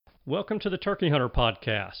Welcome to the Turkey Hunter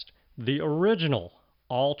Podcast, the original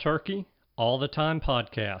all-turkey, all-the-time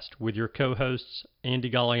podcast with your co-hosts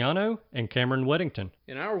Andy Galliano and Cameron Weddington.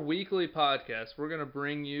 In our weekly podcast, we're going to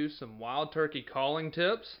bring you some wild turkey calling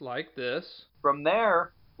tips like this. From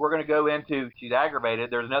there, we're going to go into, she's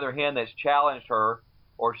aggravated, there's another hen that's challenged her,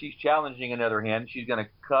 or she's challenging another hen, she's going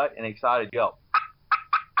to cut an excited yelp.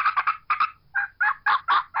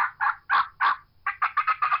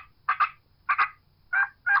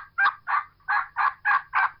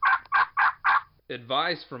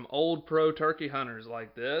 Advice from old pro turkey hunters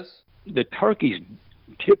like this. The turkeys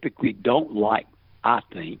typically don't like, I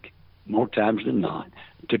think, more times than not,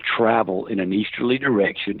 to travel in an easterly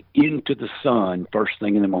direction into the sun first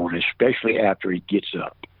thing in the morning, especially after he gets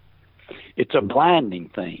up. It's a blinding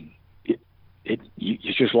thing.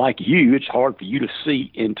 It's just like you. It's hard for you to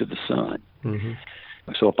see into the sun. Mm-hmm.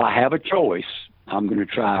 So if I have a choice, I'm going to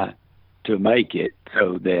try to make it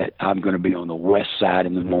so that I'm going to be on the west side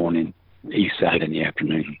in the morning, east side in the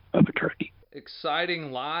afternoon of a turkey.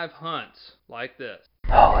 Exciting live hunts like this.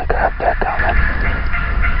 Holy crap, they're coming.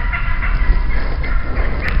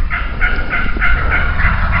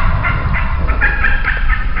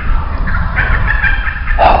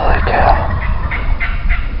 Holy cow.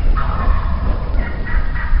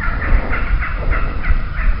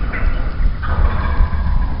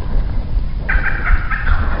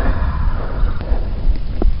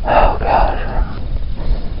 Oh, God.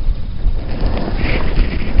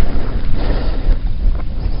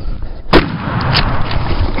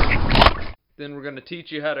 Then we're going to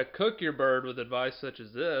teach you how to cook your bird with advice such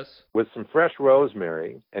as this. With some fresh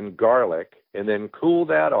rosemary and garlic, and then cool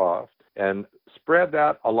that off and spread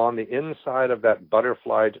that along the inside of that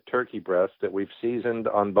butterflied turkey breast that we've seasoned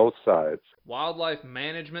on both sides. Wildlife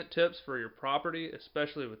management tips for your property,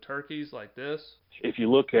 especially with turkeys like this. If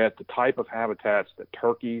you look at the type of habitats that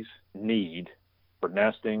turkeys need for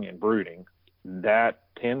nesting and brooding, that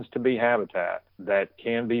tends to be habitat that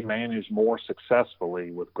can be managed more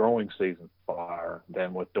successfully with growing season fire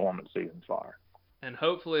than with dormant season fire. And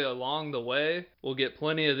hopefully along the way, we'll get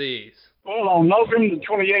plenty of these. Well, on November the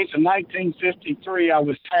 28th of 1953, I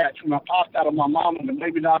was hatched. When I popped out of my mom and the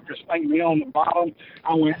baby doctor spanked me on the bottom,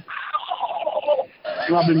 I went, ow!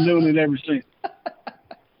 And I've been doing it ever since.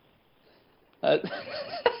 I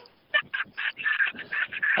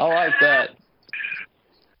like that.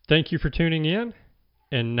 Thank you for tuning in.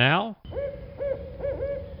 And now,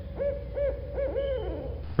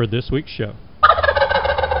 for this week's show.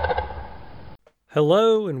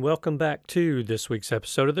 Hello, and welcome back to this week's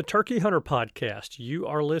episode of the Turkey Hunter Podcast. You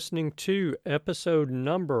are listening to episode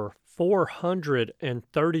number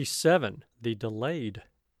 437, the delayed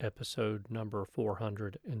episode number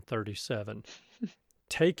 437.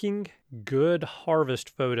 Taking Good Harvest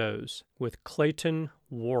Photos with Clayton,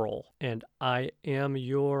 Worrell. And I am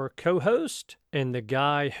your co-host and the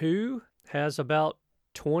guy who has about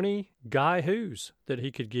 20 guy who's that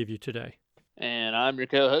he could give you today. And I'm your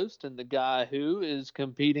co-host and the guy who is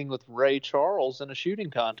competing with Ray Charles in a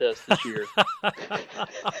shooting contest this year.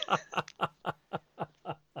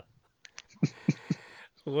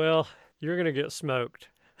 Well, you're going to get smoked.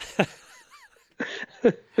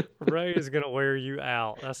 Ray is going to wear you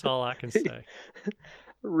out. That's all I can say.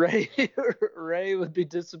 Ray would be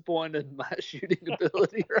disappointed in my shooting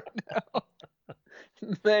ability right now.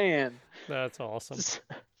 Man. That's awesome.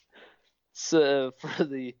 So for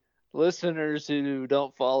the listeners who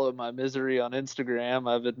don't follow my misery on Instagram,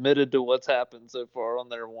 I've admitted to what's happened so far on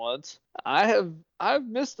there once. I've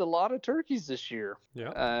missed a lot of turkeys this year.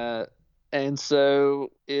 Yeah. And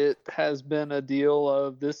so it has been a deal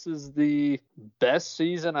of this is the best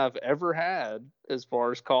season I've ever had as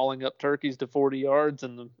far as calling up turkeys to 40 yards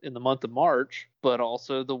in the month of March, but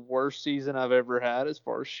also the worst season I've ever had as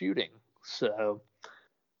far as shooting. So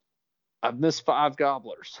I've missed 5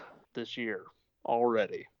 gobblers this year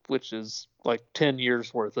already, which is like 10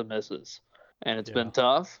 years worth of misses. And it's been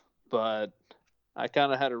tough, but I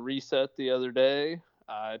kind of had a reset the other day.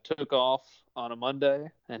 I took off on a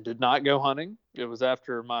Monday and did not go hunting. It was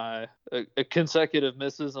after my consecutive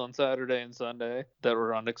misses on Saturday and Sunday that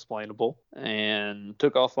were unexplainable, and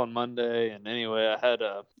took off on Monday. And anyway, I had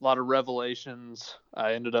a lot of revelations.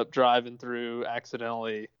 I ended up driving through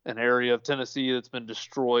accidentally an area of Tennessee that's been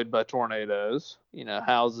destroyed by tornadoes,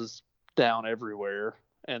 houses down everywhere.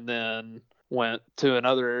 And then went to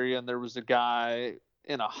another area and there was a guy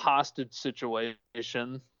in a hostage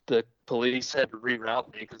situation the police had to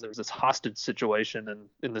reroute me because there was this hostage situation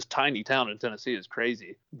in this tiny town in Tennessee. It's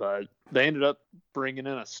crazy, but they ended up bringing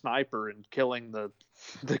in a sniper and killing the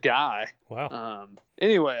guy. Wow.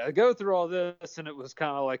 Anyway, I go through all this, and it was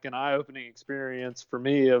kind of like an eye-opening experience for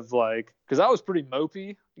me of like, because I was pretty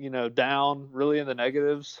mopey, down really in the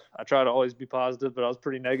negatives. I try to always be positive, but I was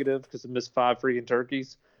pretty negative because I missed 5 freaking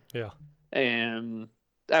turkeys. Yeah. And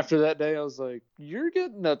after that day, I was like, you're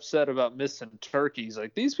getting upset about missing turkeys.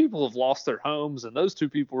 Like, these people have lost their homes, and those 2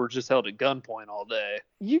 people were just held at gunpoint all day.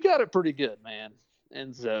 You got it pretty good, man.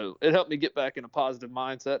 And so it helped me get back in a positive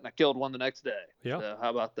mindset, and I killed one the next day. Yeah. So how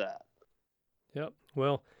about that? Yep.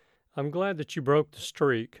 Well, I'm glad that you broke the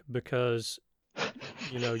streak because,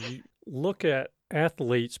 you look at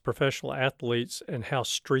athletes, professional athletes, and how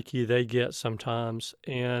streaky they get sometimes.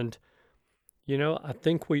 And, I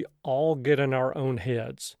think we all get in our own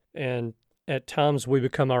heads. And at times we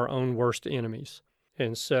become our own worst enemies.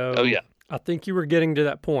 And so Oh, yeah. I think you were getting to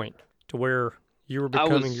that point to where you were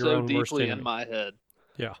becoming your own worst enemy. I was so deeply in my head.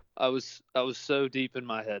 Yeah. I was so deep in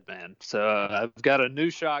my head, man. So I've got a new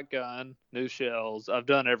shotgun, new shells. I've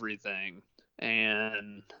done everything.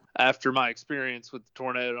 And after my experience with the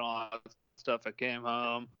tornado and all that stuff, I came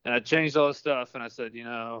home and I changed all the stuff. And I said,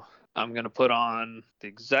 I'm going to put on the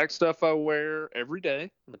exact stuff I wear every day.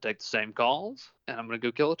 I'm going to take the same calls and I'm going to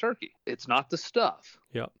go kill a turkey. It's not the stuff.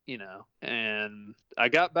 Yep. And I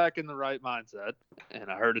got back in the right mindset and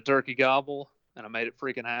I heard a turkey gobble. And I made it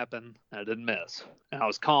freaking happen, and I didn't miss. And I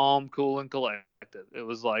was calm, cool, and collected. It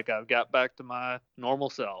was like I got back to my normal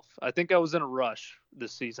self. I think I was in a rush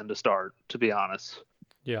this season to start, to be honest.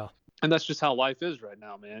 Yeah. And that's just how life is right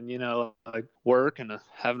now, man. Like work and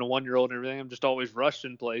having a 1-year-old and everything, I'm just always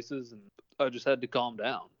rushing places, and I just had to calm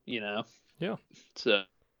down, Yeah. So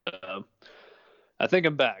I think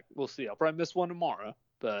I'm back. We'll see. I'll probably miss one tomorrow,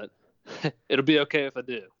 but it'll be okay if I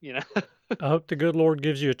do, I hope the good Lord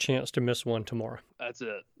gives you a chance to miss one tomorrow. That's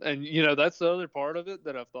it. And, that's the other part of it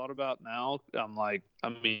that I've thought about now. I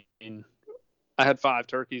had 5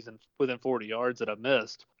 turkeys within 40 yards that I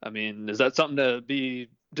missed. Is that something to be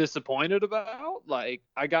disappointed about? Like,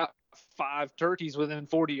 I got 5 turkeys within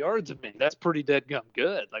 40 yards of me. That's pretty dead gum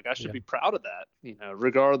good. Like, I should be proud of that,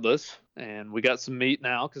 regardless. And we got some meat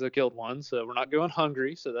now because I killed one. So we're not going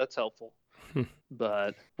hungry. So that's helpful.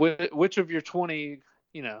 But which of your 20,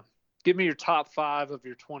 give me your top 5 of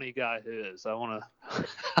your 20 guy who's. I want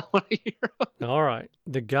to hear them. All right.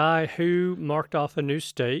 The guy who marked off a new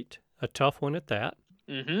state, a tough one at that.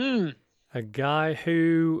 Mm-hmm. A guy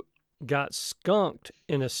who got skunked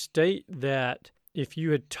in a state that if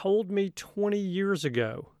you had told me 20 years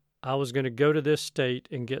ago I was going to go to this state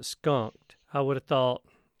and get skunked, I would have thought,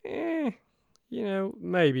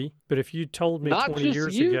 maybe. But if you told me Not 20 just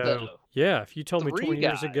years you, ago, though. yeah, if you told me 3 20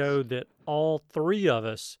 years guys. ago that all 3 of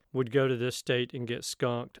us would go to this state and get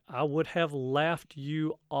skunked, I would have laughed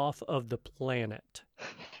you off of the planet.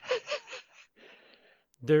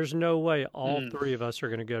 There's no way all 3 of us are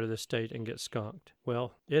going to go to this state and get skunked.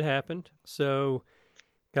 Well, it happened. So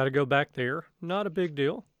got to go back there. Not a big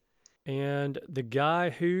deal. And the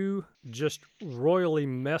guy who just royally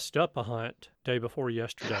messed up a hunt day before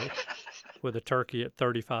yesterday with a turkey at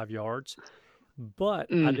 35 yards.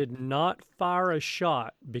 But I did not fire a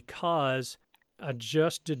shot because I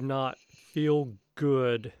just did not feel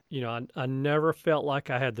good. I never felt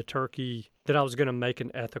like I had the turkey that I was going to make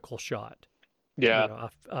an ethical shot. Yeah,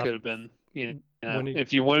 could have been.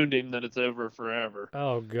 If you wound him, then it's over forever.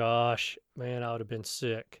 Oh, gosh. Man, I would have been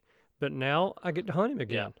sick. But now I get to hunt him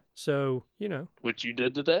again. Yeah. So, Which you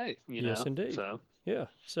did today. Yes, indeed. So. Yeah.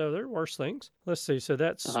 So there are worse things. Let's see. So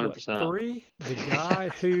that's 100%. 3. The guy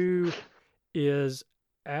who is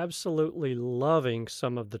absolutely loving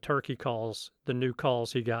some of the turkey calls, the new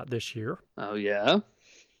calls he got this year. Oh, yeah.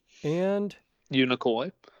 And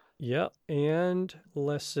Unicoi. Yep. And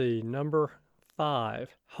let's see, number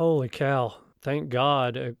 5. Holy cow. Thank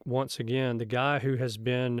God, once again, the guy who has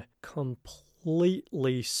been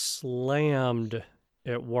completely slammed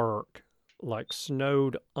at work, like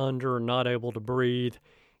snowed under, not able to breathe.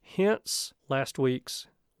 Hence last week's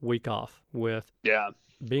week off with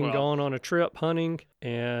being gone on a trip hunting,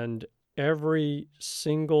 and every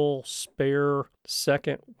single spare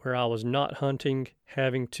second where I was not hunting,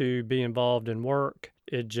 having to be involved in work,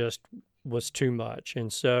 it just was too much.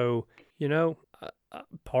 And so,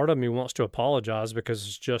 part of me wants to apologize because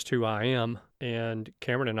it's just who I am. And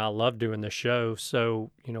Cameron and I love doing this show.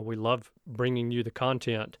 So, we love bringing you the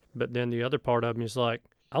content. But then the other part of me is like,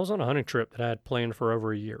 I was on a hunting trip that I had planned for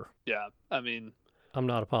over a year. Yeah. I'm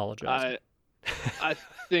not apologizing. I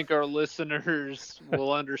think our listeners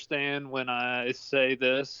will understand when I say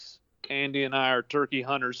this. Andy and I are turkey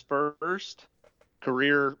hunters first,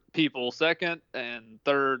 career people second, and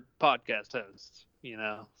third podcast hosts.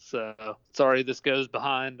 So sorry this goes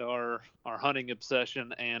behind our hunting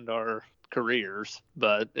obsession and our careers,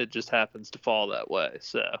 but it just happens to fall that way.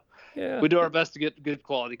 So Yeah. we do our best to get good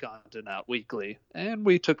quality content out weekly, and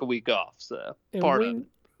we took a week off. So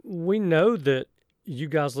we know that you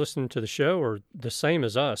guys listening to the show are the same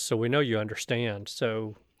as us, so we know you understand.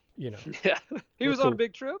 So, Yeah, he was on a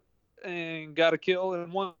big trip and got a kill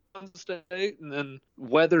in one state, and then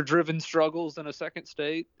weather-driven struggles in a second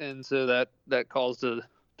state, and so that caused a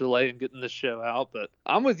delay in getting this show out. But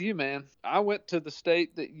I'm with you, man. I went to the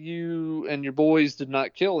state that you and your boys did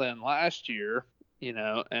not kill in last year,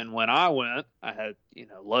 and when I went, I had,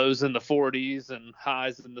 lows in the 40s and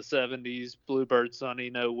highs in the 70s, bluebird sunny,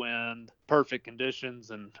 no wind, perfect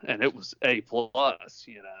conditions, and it was A+,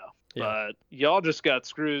 Yeah. But y'all just got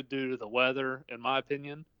screwed due to the weather, in my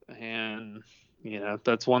opinion, and,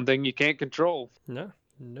 that's one thing you can't control.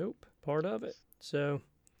 Nope, part of it. So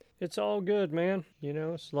it's all good, man.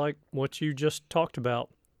 It's like what you just talked about.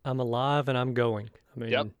 I'm alive and I'm going. I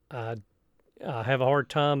mean, I have a hard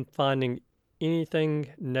time finding anything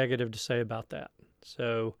negative to say about that.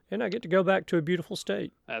 So, and I get to go back to a beautiful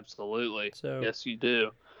state. Absolutely. So yes, you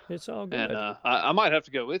do. It's all good. And I might have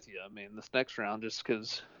to go with you. I mean, this next round, just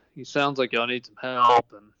because he sounds like y'all need some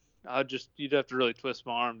help, and you'd have to really twist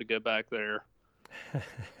my arm to go back there.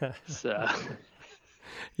 So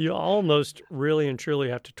you almost really and truly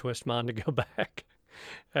have to twist mine to go back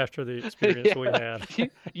after the experience we had.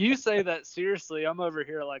 You say that seriously. I'm over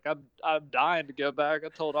here like I'm dying to go back. I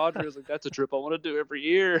told Audrey, I was like, that's a trip I want to do every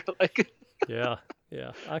year. Like, yeah,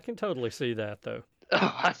 I can totally see that though.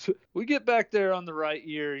 We get back there on the right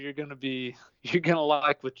year, you're gonna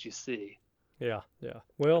like what you see. Yeah.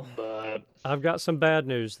 Well, but I've got some bad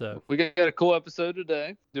news though. We got a cool episode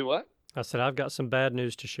today. Do what? I said I've got some bad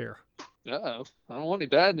news to share. Uh-oh. I don't want any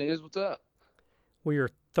bad news. What's up? We are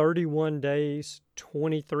 31 days,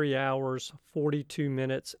 23 hours, 42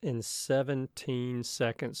 minutes, and 17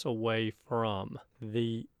 seconds away from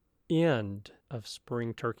the end of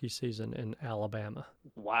spring turkey season in Alabama.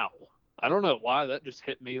 Wow. I don't know why that just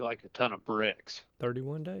hit me like a ton of bricks.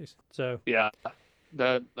 31 days. So yeah,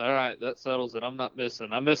 all right, that settles it. I'm not missing.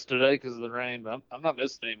 I missed today because of the rain, but I'm not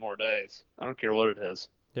missing any more days. I don't care what it is.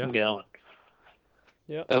 Yeah. I'm going.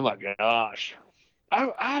 Yeah. Oh my gosh.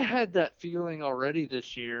 I had that feeling already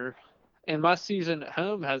this year, and my season at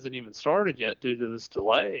home hasn't even started yet due to this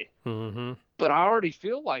delay. Mm-hmm. But I already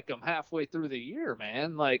feel like I'm halfway through the year,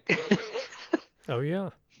 man. Like, oh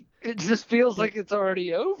yeah, it just feels like it's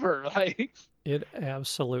already over. Like, it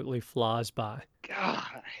absolutely flies by. God,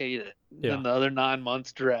 I hate it. Yeah. And the other 9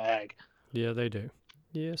 months drag. Yeah, they do.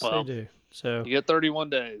 Yes, they do. So you get 31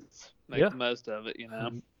 days. Make the most of it,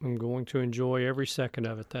 I'm going to enjoy every second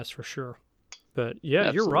of it, that's for sure. But yeah,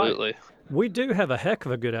 absolutely. You're right. We do have a heck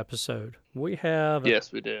of a good episode. We have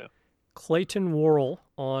yes, we do. Clayton Worrell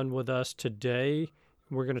on with us today.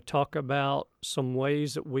 We're going to talk about some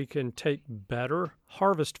ways that we can take better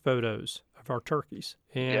harvest photos of our turkeys.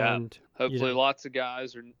 And hopefully lots of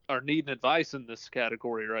guys are needing advice in this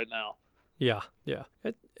category right now. Yeah.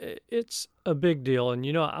 It's a big deal. And,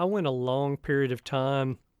 I went a long period of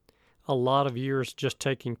time, a lot of years just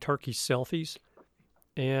taking turkey selfies.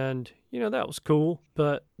 And, that was cool.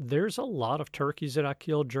 But there's a lot of turkeys that I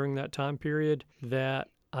killed during that time period that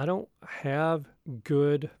I don't have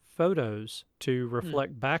good photos to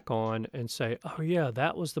reflect back on and say, oh, yeah,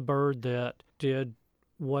 that was the bird that did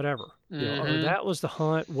whatever. Mm-hmm. Or that was the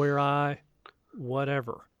hunt where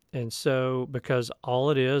whatever. And so, because all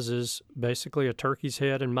it is basically a turkey's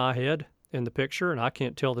head and my head in the picture, and I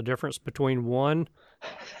can't tell the difference between one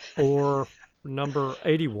or number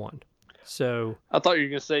 81. So I thought you were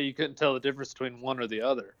going to say you couldn't tell the difference between one or the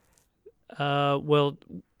other. Well,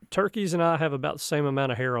 turkeys and I have about the same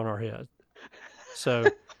amount of hair on our head. So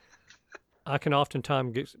I can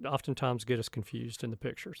oftentimes get us confused in the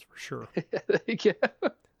pictures, for sure. Yeah.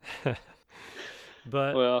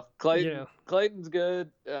 But well, Clayton's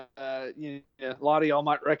good. A lot of y'all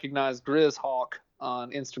might recognize Grizz Hawk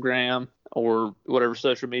on Instagram or whatever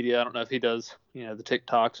social media. I don't know if he does, the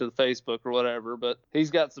TikToks or the Facebook or whatever, but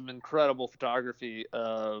he's got some incredible photography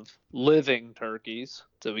of living turkeys.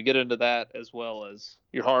 So we get into that as well as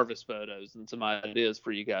your harvest photos and some ideas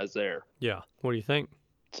for you guys there. Yeah. What do you think?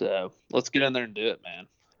 So let's get in there and do it, man.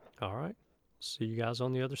 All right. See you guys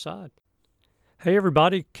on the other side. Hey,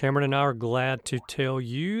 everybody. Cameron and I are glad to tell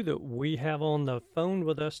you that we have on the phone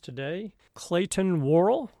with us today Clayton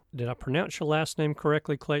Worrell. Did I pronounce your last name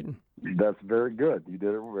correctly, Clayton? That's very good. You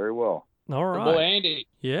did it very well. All right. Boy, Andy.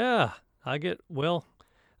 Yeah.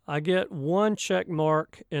 I get one check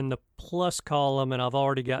mark in the plus column, and I've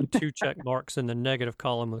already got 2 check marks in the negative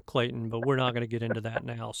column with Clayton, but we're not going to get into that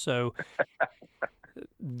now. So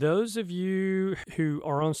those of you who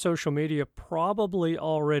are on social media probably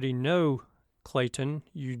already know Clayton.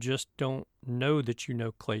 You just don't know that you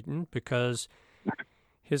know Clayton because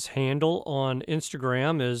his handle on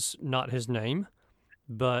Instagram is not his name.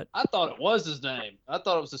 But I thought it was his name. I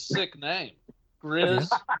thought it was a sick name. Grizz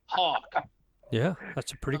Hawk. yeah,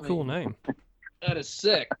 that's a pretty cool name. That is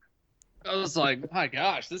sick. I was like, my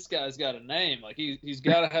gosh, this guy's got a name. Like he's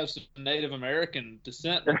got to have some Native American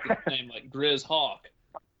descent with a name like Grizz Hawk.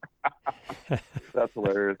 That's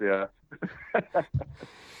hilarious, yeah.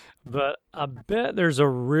 But I bet there's a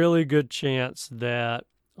really good chance that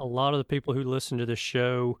a lot of the people who listen to the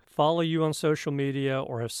show follow you on social media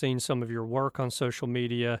or have seen some of your work on social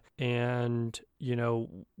media. And, you know,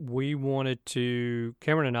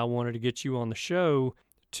 Cameron and I wanted to get you on the show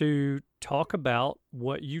to talk about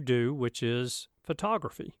what you do, which is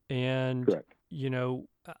photography. And, Correct. you know,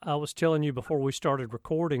 I was telling you before we started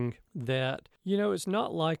recording that, you know, it's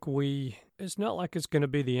not like it's going to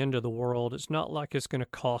be the end of the world. It's not like it's going to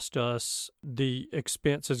cost us. The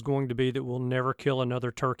expense is going to be that we'll never kill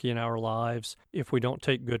another turkey in our lives if we don't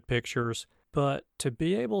take good pictures. But to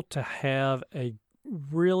be able to have a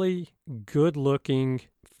really good looking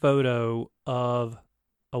photo of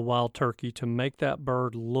a wild turkey, to make that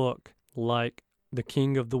bird look like the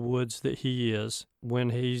king of the woods that he is, when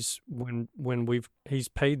he's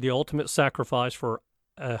paid the ultimate sacrifice for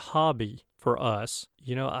a hobby for us,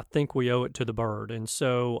 you know, I think we owe it to the bird. And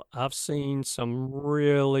so I've seen some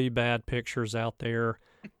really bad pictures out there,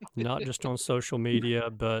 not just on social media,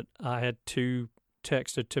 but I had 2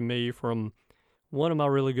 texted to me from one of my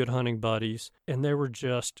really good hunting buddies, and they were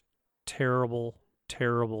just terrible,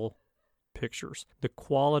 terrible pictures. The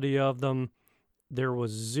quality of them, there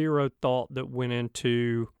was zero thought that went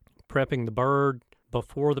into prepping the bird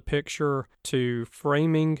before the picture, to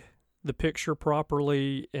framing the picture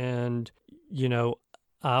properly. And, you know,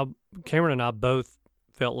 Cameron and I both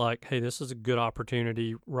felt like, hey, this is a good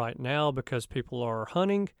opportunity right now because people are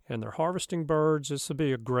hunting and they're harvesting birds. This would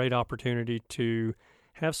be a great opportunity to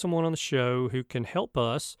have someone on the show who can help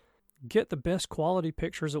us get the best quality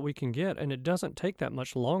pictures that we can get. And it doesn't take that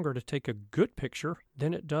much longer to take a good picture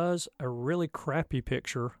than it does a really crappy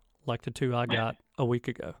picture like the 2 I got a week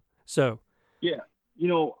ago. So, yeah, you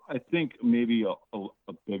know, I think maybe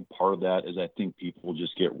a big part of that is I think people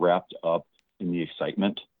just get wrapped up in the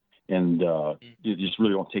excitement and you just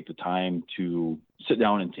really don't take the time to sit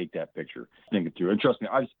down and take that picture, think it through. And trust me,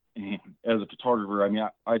 as a photographer, I mean,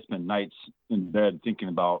 I spend nights in bed thinking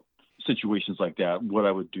about situations like that, what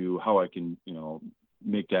I would do, how I can, you know,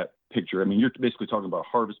 make that picture. I mean, you're basically talking about a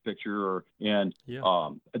harvest picture, and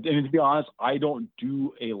to be honest, I don't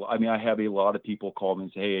do I mean, I have a lot of people call me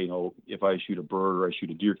and say, hey, you know, if I shoot a bird or I shoot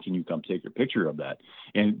a deer, can you come take a picture of that?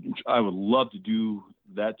 And I would love to do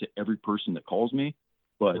that to every person that calls me,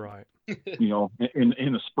 but you know, in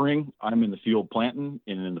the spring I'm in the field planting,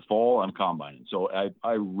 and in the fall I'm combining, so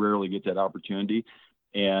I rarely get that opportunity.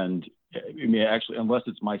 And I mean, actually, unless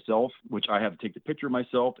it's myself, which I have to take the picture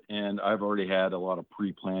myself, and I've already had a lot of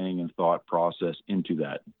pre-planning and thought process into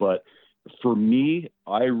that. But for me,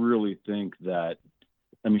 I really think that,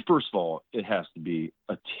 I mean, first of all, it has to be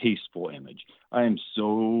a tasteful image. I am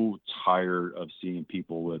so tired of seeing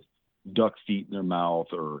people with duck feet in their mouth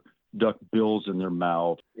or duck bills in their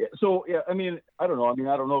mouth. So, yeah, I mean, I don't know. I mean,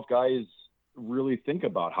 I don't know if guys really think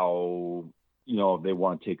about how, you know, they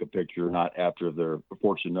want to take a picture, not after they're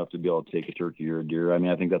fortunate enough to be able to take a turkey or a deer. I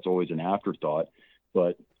mean, I think that's always an afterthought.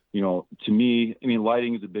 But, you know, to me, I mean,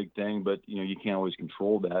 lighting is a big thing, but, you know, you can't always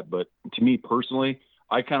control that. But to me personally,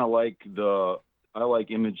 I kind of like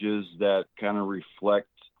images that kind of reflect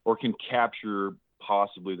or can capture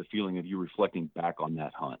possibly the feeling of you reflecting back on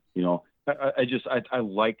that hunt. You know, I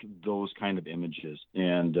like those kind of images.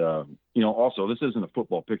 And, you know, also, this isn't a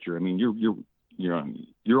football picture. I mean,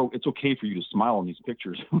 it's okay for you to smile in these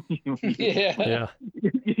pictures. Yeah.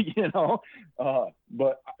 You know,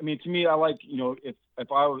 but I mean, to me, I like, you know,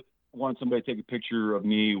 if I wanted somebody to take a picture of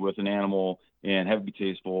me with an animal and have it be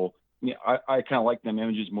tasteful, you know, I kind of like them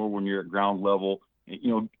images more when you're at ground level,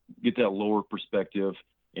 you know, get that lower perspective.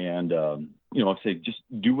 And, you know, say, just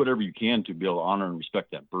do whatever you can to be able to honor and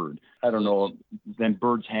respect that bird. I don't know, then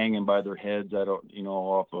birds hanging by their heads,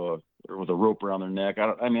 or with a rope around their neck.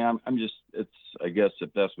 I guess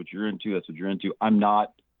if that's what you're into, that's what you're into. I'm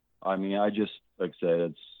not. I mean, like I said,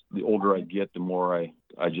 it's the older I get, the more I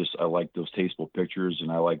like those tasteful pictures,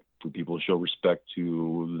 and I like for people to show respect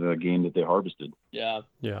to the game that they harvested. Yeah.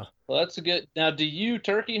 Yeah. Well, that's a good. Now, do you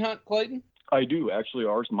turkey hunt, Clayton? I do actually.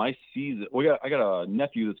 My season. I got a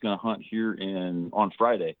nephew that's going to hunt here on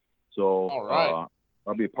Friday, so All right.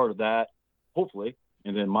 I'll be a part of that, hopefully.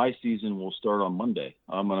 And then my season will start on Monday.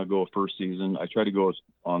 I'm going to go first season. I always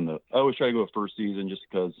try to go first season just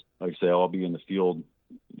because, like I say, I'll be in the field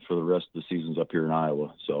for the rest of the seasons up here in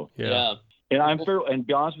Iowa. So Yeah. And to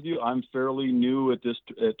be honest with you, I'm fairly new at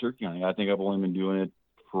turkey hunting. I think I've only been doing it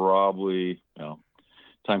probably,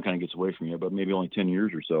 time kind of gets away from you, but maybe only 10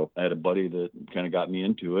 years or so. I had a buddy that kind of got me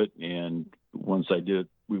into it. And once I did it,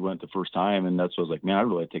 we went the first time, and that's what I was like, man, I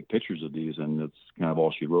really like to take pictures of these. And that's kind of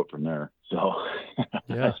all she wrote from there. So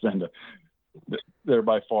Yeah. they're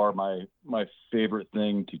by far my favorite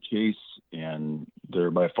thing to chase. And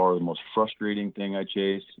they're by far the most frustrating thing I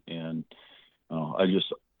chase. And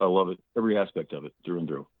I love it, every aspect of it, through and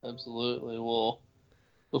through. Absolutely. Well,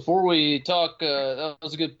 before we talk, that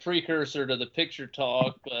was a good precursor to the picture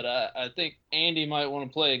talk, but I think Andy might want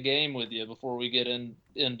to play a game with you before we get in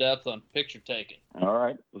depth on picture taking. All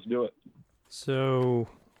right, let's do it. So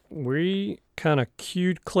we kind of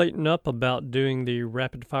queued Clayton up about doing the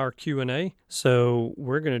rapid fire Q&A. So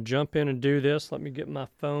we're going to jump in and do this. Let me get my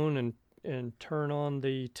phone and turn on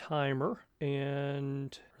the timer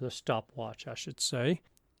and the stopwatch, I should say.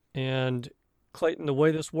 And Clayton, the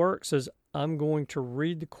way this works is I'm going to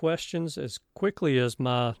read the questions as quickly as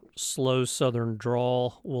my slow southern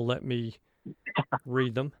drawl will let me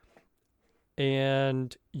read them.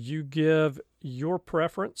 And you give your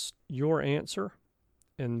preference, your answer,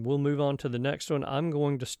 and we'll move on to the next one. I'm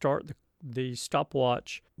going to start the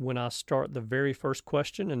stopwatch when I start the very first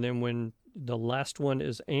question, and then when the last one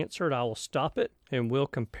is answered, I will stop it, and we'll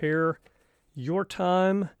compare your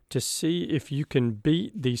time to see if you can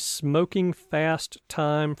beat the smoking fast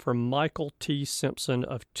time from Michael T. Simpson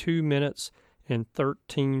of 2 minutes and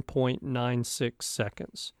 13.96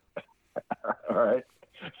 seconds. All right.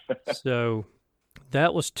 So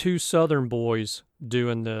that was two Southern boys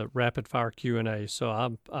doing the rapid fire Q&A. So I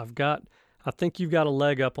think you've got a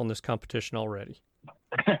leg up on this competition already.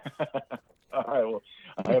 All right. Well,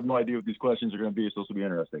 I have no idea what these questions are going to be, so this will be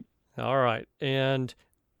interesting. All right. And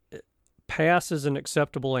pass is an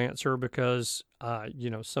acceptable answer because,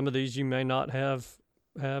 some of these you may not have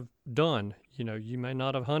done. You may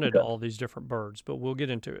not have hunted all these different birds, but we'll get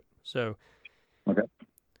into it. So, okay.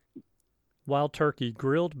 Wild turkey,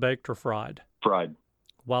 grilled, baked, or fried? Fried.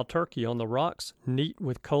 Wild turkey on the rocks, neat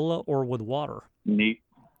with cola or with water? Neat.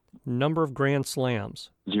 Number of grand slams?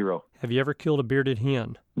 0. Have you ever killed a bearded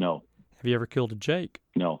hen? No. Have you ever killed a jake?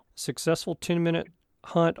 No. Successful 10-minute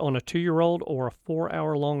hunt on a 2-year-old or a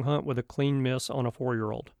 4-hour-long hunt with a clean miss on a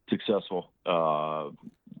 4-year-old? Successful. The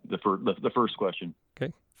first question.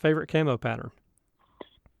 Okay. Favorite camo pattern?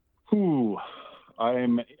 Ooh, I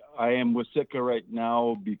am with Sitka right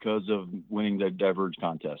now because of winning the Diverge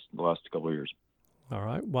contest the last couple of years. All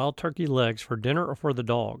right. Wild turkey legs for dinner or for the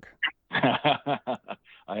dog?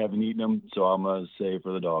 I haven't eaten them, so I'm going to say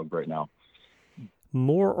for the dog right now.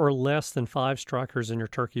 More or less than 5 strikers in your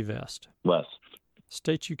turkey vest? Less.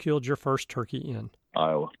 State you killed your first turkey in?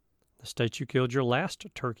 Iowa. The state you killed your last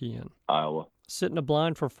turkey in? Iowa. Sit in a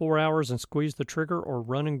blind for 4 hours and squeeze the trigger, or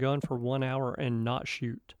run and gun for 1 hour and not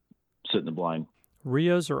shoot? Sit in the blind.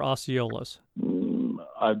 Rios or Osceolas?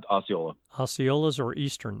 Osceola. Osceolas or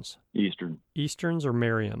Easterns? Eastern. Easterns or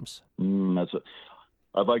Merriams?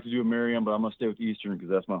 I'd like to do a Merriam, but I'm going to stay with Eastern because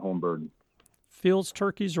that's my home bird. Fields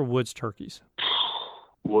turkeys or woods turkeys?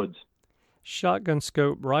 Woods. Shotgun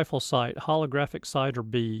scope, rifle sight, holographic sight, or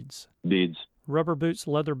beads? Beads. Rubber boots,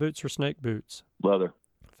 leather boots, or snake boots? Leather.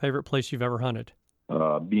 Favorite place you've ever hunted?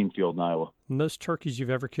 Beanfield in Iowa. Most turkeys you've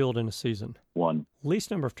ever killed in a season? 1. Least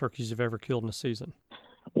number of turkeys you've ever killed in a season?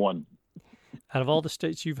 1. Out of all the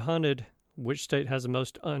states you've hunted, which state has the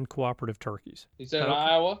most uncooperative turkeys? He said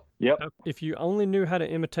Iowa? Yep. If you only knew how to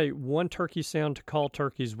imitate one turkey sound to call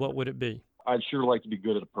turkeys, what would it be? I'd sure like to be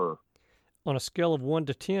good at a purr. On a scale of 1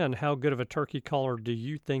 to 10, how good of a turkey caller do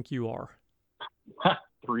you think you are?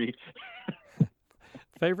 3.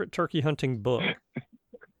 Favorite turkey hunting book?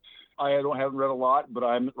 haven't read a lot, but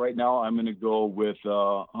I'm going to go with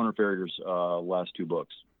Hunter Farrier's last 2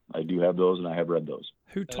 books. I do have those, and I have read those.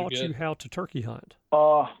 Who taught you how to turkey hunt?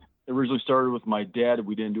 It originally started with my dad.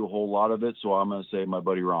 We didn't do a whole lot of it, so I'm going to say my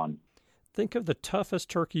buddy Ron. Think of the toughest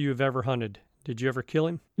turkey you've ever hunted. Did you ever kill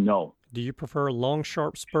him? No. Do you prefer long,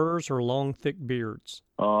 sharp spurs or long, thick beards?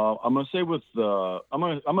 I'm going to say I'm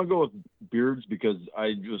going to go with beards because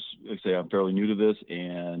I'm fairly new to this,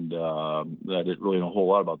 and I didn't really know a whole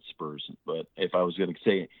lot about the spurs. But if I was going to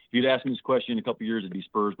say, if you'd asked me this question in a couple of years, it'd be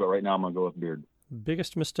spurs. But right now, I'm going to go with beard.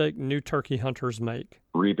 Biggest mistake new turkey hunters make?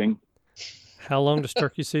 Reaping. How long does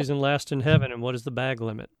turkey season last in heaven, and what is the bag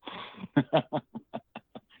limit?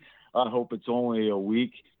 I hope it's only a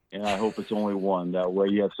week, and I hope it's only one. That way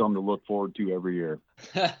you have something to look forward to every year.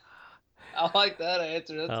 I like that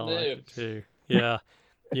answer. That's I new. like it too. Yeah.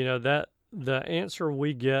 That the answer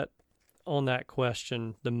we get on that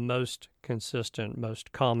question, the most consistent,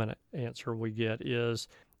 most common answer we get is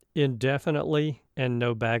indefinitely and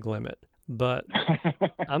no bag limit. But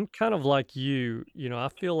I'm kind of like you. I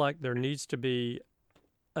feel like there needs to be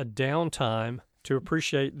a downtime to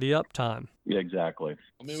appreciate the uptime. Yeah, exactly.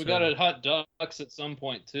 I mean, we got to hunt ducks at some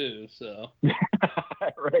point too, so.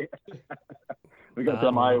 Right. We got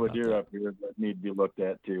some Iowa deer up here that need to be looked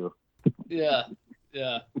at too. Yeah.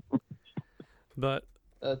 But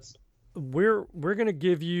we're going to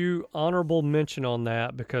give you honorable mention on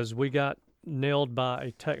that because we got nailed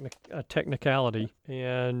by a technicality,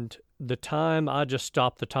 and the time, I just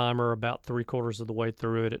stopped the timer about 3/4 of the way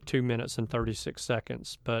through it at 2 minutes and 36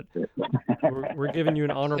 seconds. But we're giving you an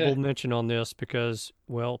honorable mention on this because,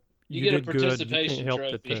 well, you get did a good. participation You can't help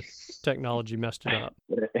trophy. that the technology messed it up.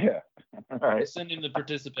 Yeah. All right. Send him the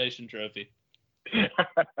participation trophy.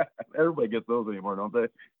 Everybody gets those anymore, don't they?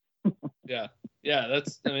 Yeah.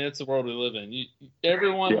 That's the world we live in.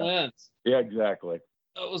 Everyone wins. Yeah, exactly.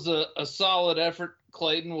 That was a solid effort,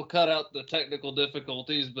 Clayton. We'll cut out the technical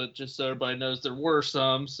difficulties, but just so everybody knows there were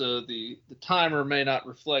some, so the timer may not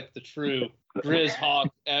reflect the true Grizz Hawk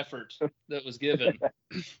effort that was given.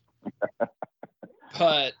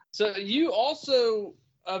 But so you also,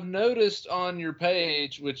 I've noticed on your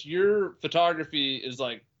page, which your photography is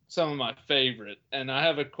like some of my favorite, and I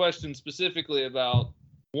have a question specifically about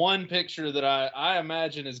one picture that I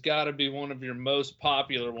imagine has got to be one of your most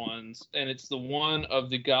popular ones, and it's the one of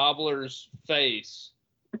the gobbler's face.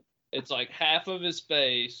 It's like half of his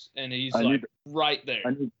face, and he's right there.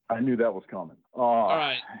 I knew that was coming. Oh. All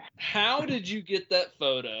right. How did you get that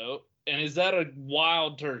photo, and is that a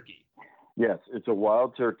wild turkey? Yes, it's a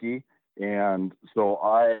wild turkey, and so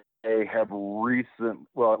I have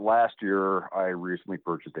last year I recently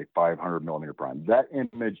purchased a 500 millimeter prime. That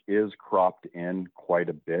image is cropped in quite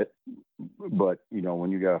a bit, but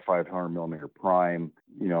when you got a 500 millimeter prime,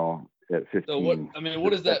 at 15. So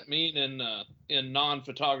what does that mean in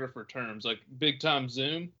non-photographer terms, like big time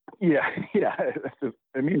zoom? Yeah,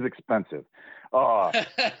 it means expensive. Well,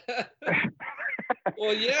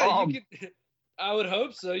 yeah, you could. I would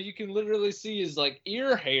hope so. You can literally see his like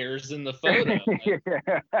ear hairs in the photo.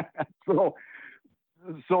 Yeah.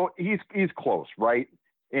 So he's close, right?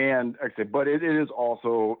 And like I said, but it is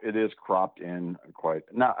cropped in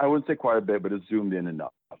I wouldn't say quite a bit, but it's zoomed in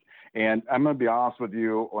enough. And I'm gonna be honest with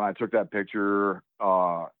you, when I took that picture,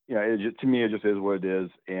 to me it just is what it is.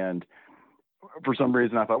 And for some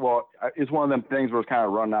reason I thought, well, it's one of them things where it's kind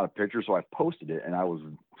of running out of pictures, so I posted it, and I was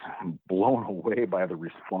blown away by the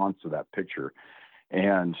response to that picture.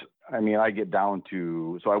 And I mean, I went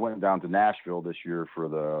down to Nashville this year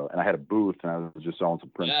and I had a booth, and I was just selling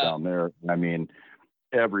some prints down there. I mean,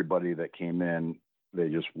 everybody that came in, they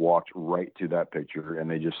just walked right to that picture, and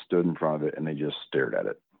they just stood in front of it, and they just stared at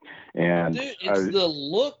it. And dude, it's the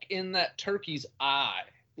look in that turkey's eye,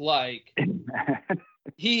 like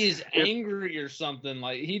he is angry or something.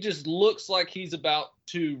 Like he just looks like he's about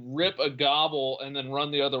to rip a gobble and then run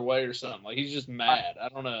the other way or something. Like he's just mad. I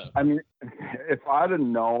don't know. I mean, if I'd have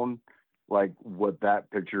known like what that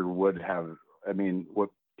picture would have, what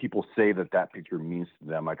people say that picture means to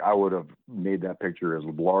them, like I would have made that picture as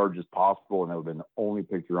large as possible, and that would have been the only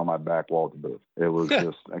picture on my back wall at the booth. It was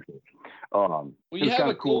just actually. Well, you have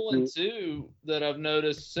a cool one too that I've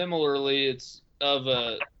noticed similarly. It's of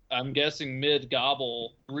I'm guessing mid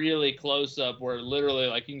gobble, really close up, where literally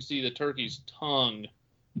like you can see the turkey's tongue,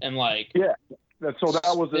 and like So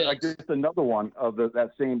that was just another one of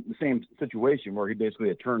the same situation where he basically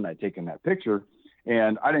had turned and I'd taken that picture,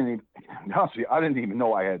 and I didn't even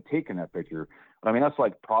know I had taken that picture. I mean, that's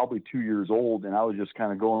like probably 2 years old, and I was just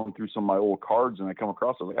kind of going through some of my old cards, and I come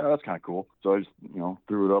across it. I was like, oh, that's kind of cool. So I just,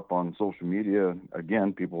 threw it up on social media.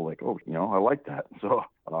 Again, people were like, oh, I like that. So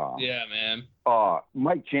yeah, man.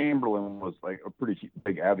 Mike Chamberlain was like a pretty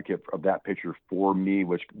big advocate of that picture for me,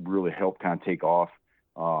 which really helped kind of take off.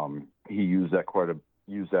 He used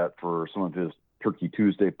that for some of his Turkey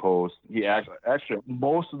Tuesday posts. He actually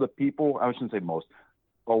most of the people, I shouldn't say most,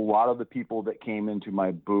 a lot of the people that came into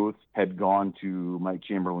my booth had gone to Mike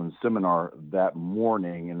Chamberlain's seminar that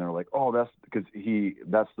morning, and they're like, oh, that's because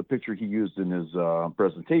that's the picture he used in his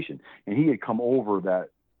presentation. And he had come over that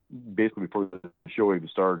basically before the show even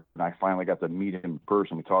started, and I finally got to meet him in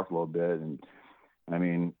person. We talked a little bit, and I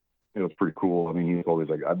mean, it was pretty cool. I mean, he's always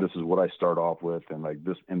like, this is what I start off with, and like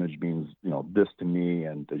this image means, this to me,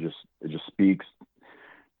 and it just speaks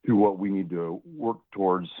to what we need to work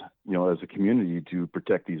towards, as a community to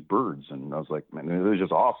protect these birds. And I was like, man, it was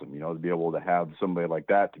just awesome, to be able to have somebody like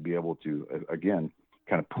that to be able to, again,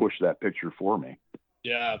 kind of push that picture for me.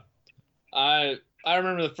 Yeah. I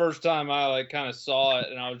remember the first time I like kind of saw it,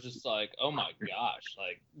 and I was just like, oh my gosh,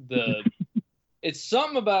 like it's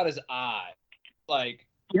something about his eye. Like,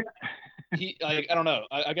 he, like, I don't know.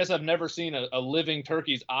 I guess I've never seen a living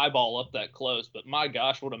turkey's eyeball up that close, but my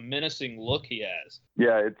gosh, what a menacing look he has.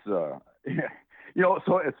 Yeah, it's so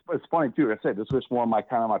it's funny too. I said this was one of my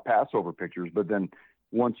kind of my Passover pictures, but then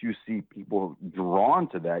once you see people drawn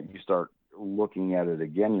to that, you start looking at it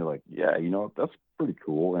again. You're like, yeah, that's pretty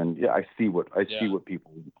cool, and yeah, I see what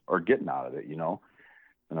people are getting out of it.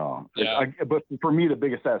 But for me, the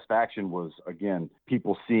biggest satisfaction was, again,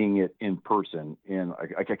 people seeing it in person. And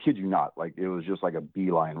I kid you not, like it was just like a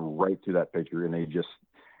beeline right to that picture, and it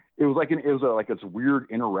was like this weird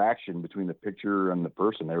interaction between the picture and the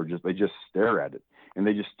person. They just stare at it, and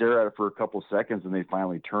they just stare at it for a couple seconds, and they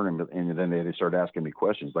finally turn and then they start asking me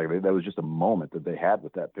questions. Like that was just a moment that they had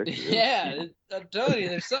with that picture. Yeah, I'm telling you,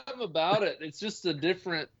 there's something about it. It's just a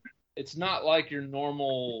different. It's not like your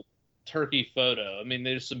normal turkey photo. I mean,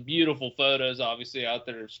 there's some beautiful photos obviously out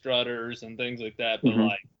there of strutters and things like that, but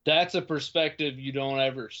like that's a perspective you don't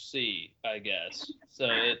ever see, I guess. So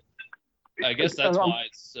I guess that's why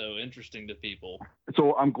it's so interesting to people.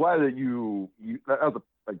 So I'm glad that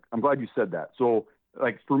I'm glad you said that. So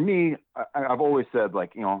like for me, I've always said,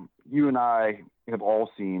 like, you and I have all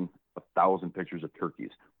seen 1,000 pictures of turkeys.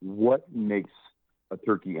 What makes a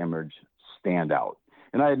turkey image stand out?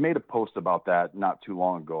 And I had made a post about that not too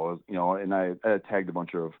long ago, and I tagged a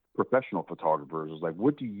bunch of professional photographers. I was like,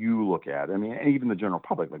 what do you look at? I mean, and even the general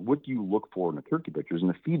public, like, what do you look for in the turkey pictures? And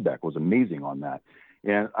the feedback was amazing on that.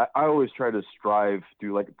 And I always try to strive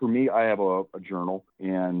to, like, for me, I have a journal.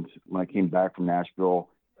 And when I came back from Nashville,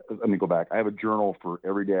 let me go back. I have a journal for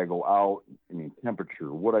every day I go out. I mean,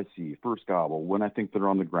 temperature, what I see, first gobble, when I think they're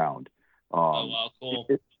on the ground. Oh, wow, cool.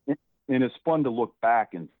 And it's fun to look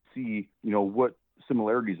back and see, what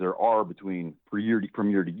similarities there are from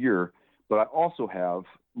year to year. But I also have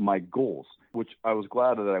my goals, which I was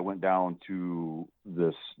glad that I went down to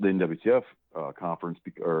the NWTF conference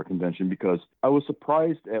or convention, because I was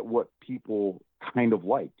surprised at what people kind of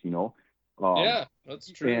liked, yeah,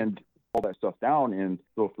 that's true. And all that stuff down. And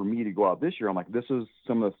so for me to go out this year, I'm like, this is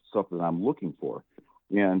some of the stuff that I'm looking for.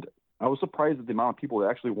 And I was surprised at the amount of people that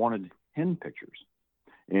actually wanted hen pictures.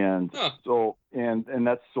 And so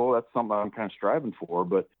that's something I'm kind of striving for,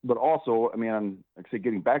 but also, I mean, like I say,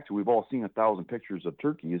 getting back to, we've all seen 1,000 pictures of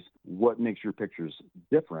turkeys. What makes your pictures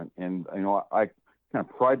different? And I kind of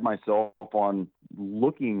pride myself on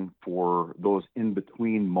looking for those in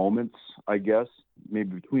between moments, I guess,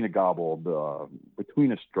 maybe between a gobble,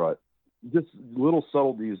 between a strut, just little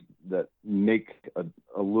subtleties that make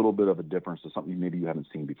a little bit of a difference to something maybe you haven't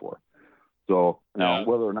seen before. So now,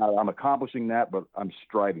 whether or not I'm accomplishing that, but I'm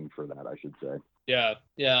striving for that, I should say.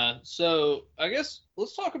 Yeah. So I guess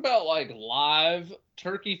let's talk about like live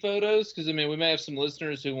turkey photos, because I mean, we may have some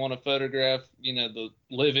listeners who want to photograph, the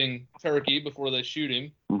living turkey before they shoot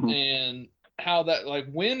him, and how that, like,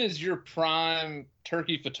 when is your prime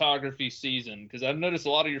turkey photography season? Because I've noticed a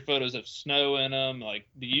lot of your photos have snow in them. Like,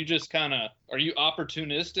 do you just are you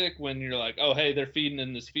opportunistic when you're like, oh, hey, they're feeding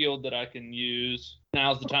in this field that I can use,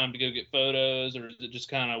 now's the time to go get photos? Or is it just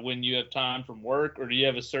kind of when you have time from work? Or do you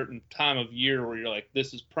have a certain time of year where you're like,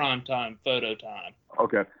 this is prime time photo time?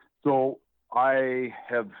 Okay. So my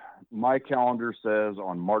calendar says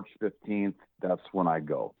on March 15th, that's when I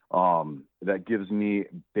go. That gives me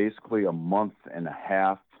basically a month and a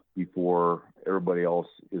half before everybody else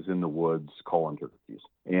is in the woods calling turkeys.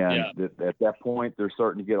 And at that point, they're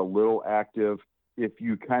starting to get a little active. If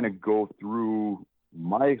you kind of go through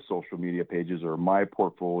my social media pages or my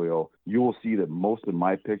portfolio, you will see that most of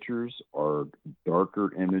my pictures are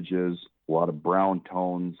darker images, a lot of brown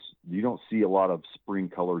tones. You don't see a lot of spring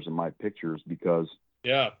colors in my pictures because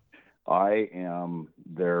I am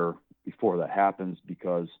there before that happens,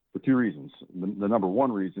 because for two reasons. The number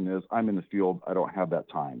one reason is I'm in the field. I don't have that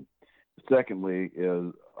time. Secondly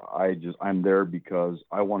is I'm there because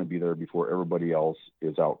I want to be there before everybody else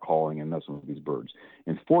is out calling and messing with these birds.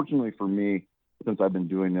 And fortunately for me, since I've been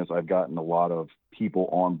doing this, I've gotten a lot of people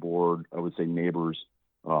on board, I would say neighbors,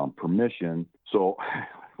 permission. So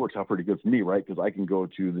it works out pretty good for me, right? Because I can go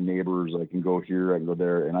to the neighbors, I can go here, I can go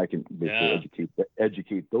there, and I can basically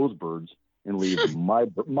educate those birds and leave my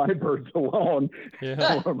birds alone.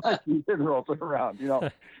 Yeah. Or my generals around,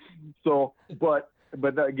 So, but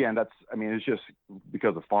but again, it's just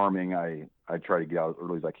because of farming. I try to get out as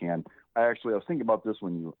early as I can. I was thinking about this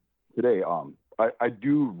today. I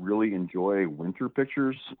do really enjoy winter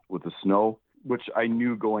pictures with the snow, which I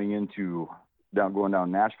knew going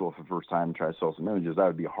down Nashville for the first time and try to sell some images, that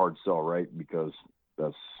would be a hard sell, right? Because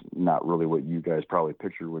that's not really what you guys probably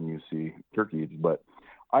picture when you see turkeys. But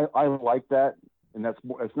I like that, and that's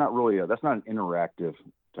not an interactive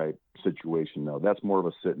type situation though. That's more of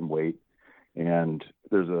a sit and wait, and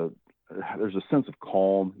there's a sense of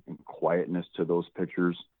calm and quietness to those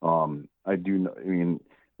pictures. My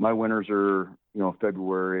winters are,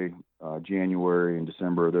 February, January, and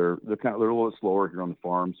December. They're a little bit slower here on the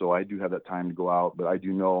farm, so I do have that time to go out. But I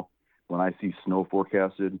do know when I see snow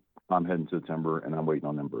forecasted, I'm heading to September and I'm waiting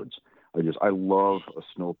on them birds. I love a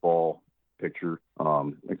snowfall picture,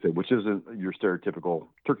 like I said, which isn't your stereotypical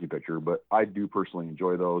turkey picture, but I do personally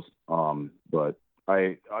enjoy those. But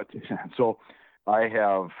I've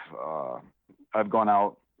gone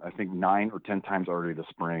out, I think 9 or 10 times already this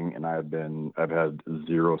spring, and I've had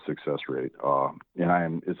 0 success rate.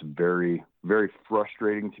 It's very, very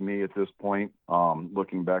frustrating to me at this point.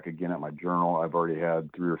 Looking back again at my journal, I've already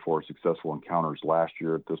had 3 or 4 successful encounters last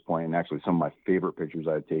year at this point. And actually some of my favorite pictures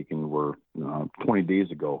I had taken were 20 days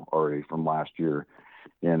ago already from last year.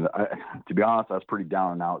 And to be honest, I was pretty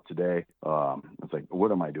down and out today. It's like,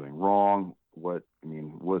 what am I doing wrong? What's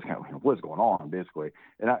going on basically?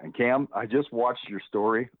 And Cam, I just watched your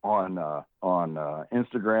story on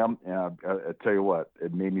Instagram, and I tell you what,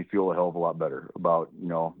 it made me feel a hell of a lot better about,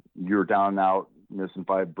 you're down and out, missing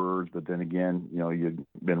 5 birds, but then again, you've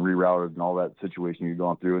been rerouted and all that situation you're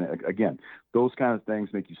going through. And again, those kind of things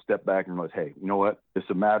make you step back and realize, hey, you know what?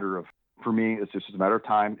 For me, it's just a matter of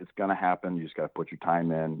time. It's going to happen. You just got to put your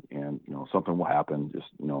time in, and, something will happen. Just,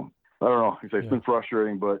 I don't know. It's been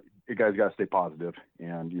frustrating, but you guys got to stay positive,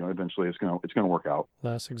 and eventually it's gonna work out.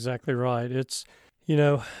 That's exactly right. It's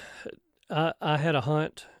I had a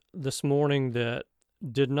hunt this morning that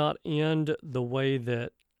did not end the way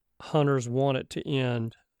that hunters want it to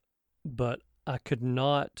end, but I could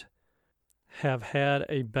not have had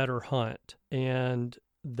a better hunt. And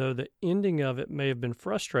though the ending of it may have been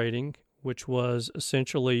frustrating, which was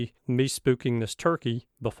essentially me spooking this turkey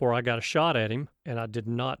before I got a shot at him, and I did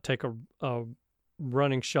not take a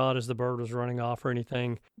running shot as the bird was running off or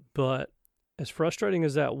anything. But as frustrating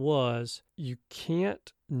as that was, you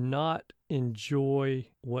can't not enjoy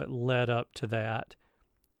what led up to that.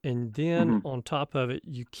 And then on top of it,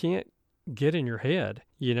 you can't get in your head,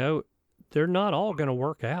 they're not all going to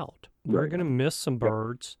work out. Right. We're going to miss some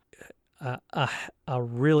birds. I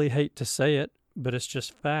really hate to say it, but it's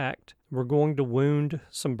just fact. We're going to wound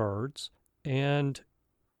some birds, and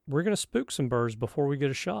we're going to spook some birds before we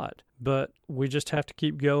get a shot. But we just have to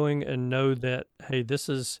keep going and know that, hey, this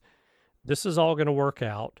is all going to work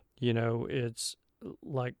out. It's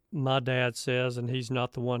like my dad says, and he's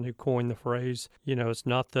not the one who coined the phrase, it's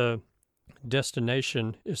not the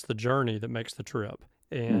destination, it's the journey that makes the trip.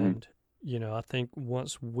 And, I think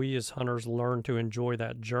once we as hunters learn to enjoy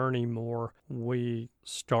that journey more, we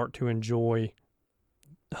start to enjoy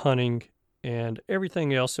hunting and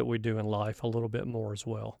everything else that we do in life a little bit more as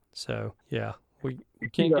well. So, yeah, we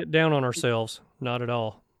can't get down on ourselves, not at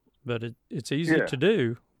all. But it's easy to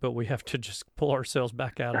do, but we have to just pull ourselves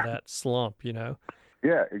back out of that slump, Yeah,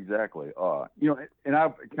 exactly. And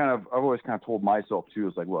I've always kind of told myself too,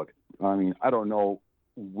 it's like, look, I don't know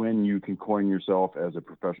when you can coin yourself as a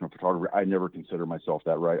professional photographer. I never consider myself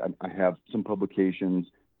that, right? I have some publications.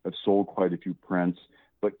 I've sold quite a few prints.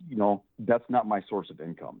 But, that's not my source of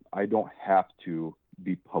income. I don't have to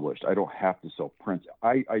be published. I don't have to sell prints.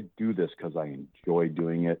 I do this because I enjoy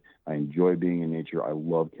doing it. I enjoy being in nature. I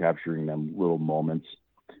love capturing them little moments.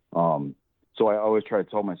 So I always try to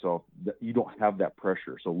tell myself that you don't have that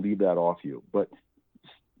pressure, so leave that off you. But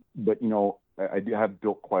I have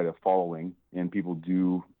built quite a following, and people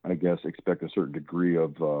do, I guess, expect a certain degree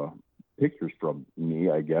of pictures from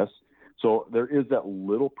me, I guess. So there is that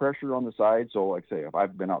little pressure on the side. So like I say, if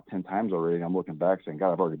I've been out 10 times already, and I'm looking back saying,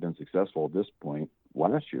 God, I've already been successful at this point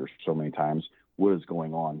last year so many times. What is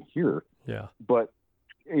going on here? Yeah. But,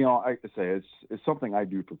 I say it's something I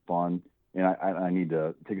do for fun. And I need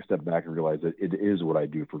to take a step back and realize that it is what I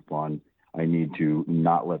do for fun. I need to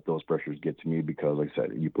not let those pressures get to me because, like I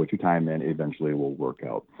said, you put your time in, eventually it will work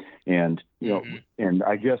out. And, and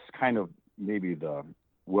I guess kind of maybe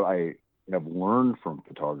what I have learned from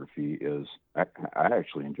photography is I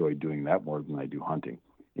actually enjoy doing that more than I do hunting.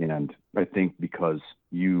 And I think because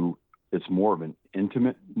it's more of an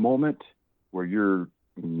intimate moment where you're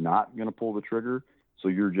not going to pull the trigger. So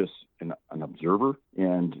you're just an observer,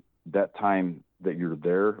 and that time that you're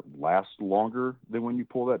there lasts longer than when you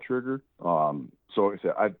pull that trigger. So like I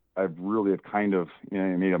said, I've really have kind of,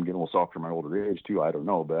 maybe I'm getting a little softer in my older age too. I don't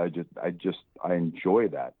know, but I enjoy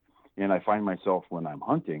that. And I find myself when I'm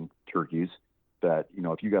hunting turkeys that,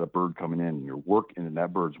 if you got a bird coming in and you're working and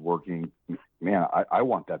that bird's working, man, I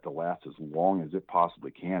want that to last as long as it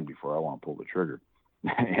possibly can before I want to pull the trigger.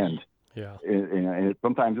 And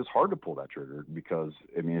sometimes it's hard to pull that trigger because,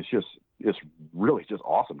 it's really just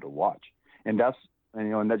awesome to watch. And that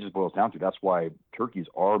just boils down to, that's why turkeys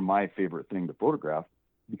are my favorite thing to photograph,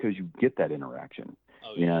 because you get that interaction.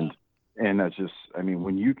 Oh, yeah. And that's just,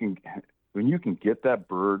 when you can get that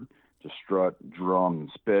bird to strut, drum, and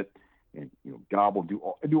spit, and gobble,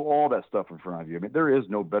 do all that stuff in front of you. There is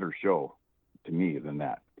no better show to me than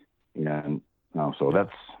that. And so that's,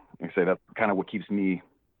 like I say, that's kind of what keeps me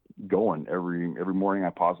going every morning I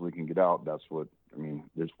possibly can get out. That's what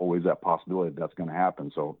there's always that possibility that's going to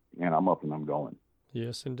happen. So, man, I'm up and I'm going.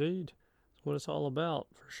 Yes, indeed. That's what it's all about,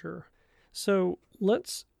 for sure. So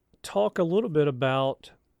let's talk a little bit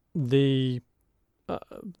about the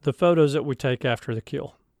photos that we take after the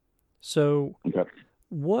kill. So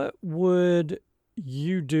what would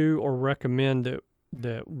you do or recommend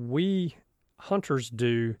that we hunters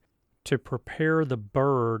do to prepare the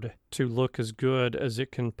bird to look as good as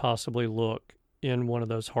it can possibly look in one of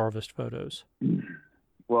those harvest photos?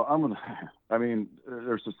 Well,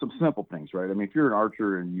 there's some simple things, right? If you're an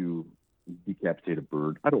archer and you decapitate a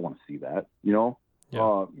bird, I don't want to see that,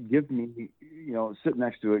 Yeah. Give me, sit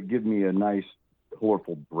next to it, give me a nice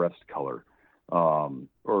colorful breast color.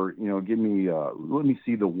 Or give me, let me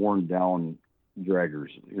see the worn down draggers,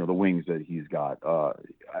 the wings that he's got,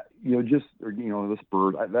 this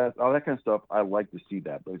bird, all that kind of stuff. I like to see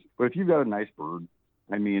that, but if you've got a nice bird,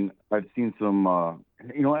 I've seen some,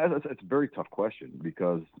 it's a very tough question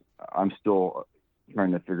because I'm still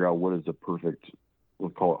trying to figure out what is the perfect, we'll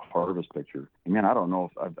call it harvest picture. I don't know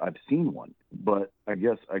if I've seen one, but I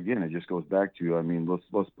guess again, it just goes back to,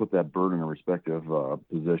 let's put that bird in a respective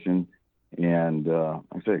position. And like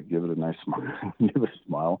I say, give it a nice smile. Give it a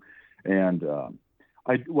smile. And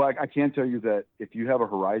I can tell you that if you have a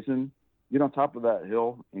horizon, get on top of that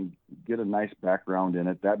hill and get a nice background in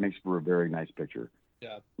it. That makes for a very nice picture.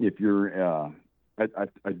 Yeah. If you're,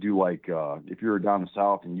 I do like if you're down the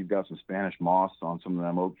south and you've got some Spanish moss on some of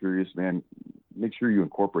them oak trees, man, make sure you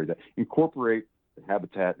incorporate that. Incorporate the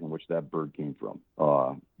habitat in which that bird came from.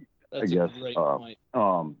 That's a great point.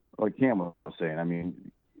 Like Cam was saying,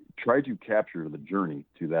 try to capture the journey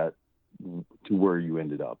to where you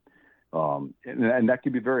ended up. And that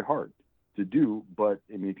can be very hard to do, but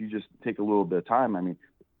if you just take a little bit of time,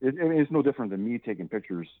 it's no different than me taking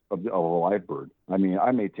pictures of a live bird. I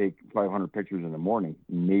may take 500 pictures in the morning,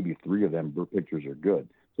 maybe 3 of them pictures are good.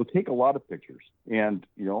 So take a lot of pictures. And,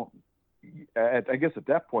 I guess at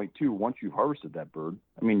that point too, once you've harvested that bird,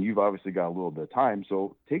 you've obviously got a little bit of time.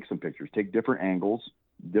 So take some pictures, take different angles,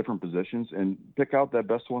 different positions, and pick out that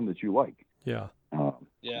best one that you like. Yeah.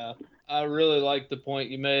 Yeah. I really like the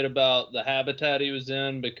point you made about the habitat he was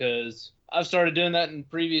in, because I've started doing that in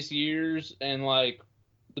previous years. And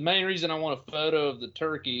the main reason I want a photo of the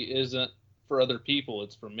turkey isn't for other people.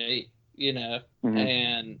 It's for me, Mm-hmm.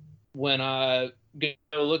 And when I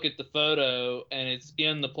go look at the photo and it's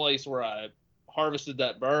in the place where I harvested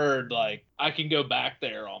that bird, I can go back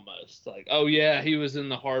there almost. Oh yeah, he was in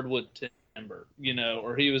the hardwood timber,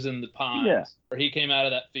 or he was in the pines, or he came out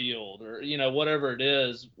of that field, or, whatever it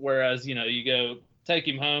is. Whereas, you go take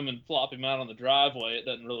him home and flop him out on the driveway, it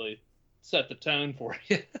doesn't really set the tone for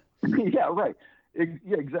you. Yeah, right.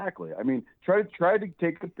 Yeah, exactly. Try to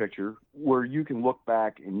take a picture where you can look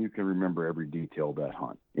back and you can remember every detail of that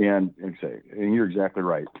hunt. And you're exactly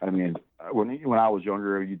right. When I was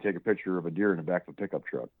younger, you take a picture of a deer in the back of a pickup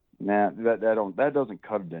truck. Nah, that doesn't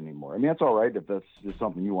cut it anymore. That's all right if that's just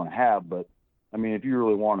something you want to have, but if you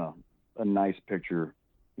really want a nice picture,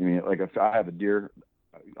 if I have a deer,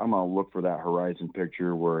 I'm gonna look for that horizon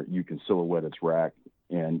picture where you can silhouette its rack.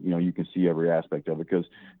 And, you can see every aspect of it, because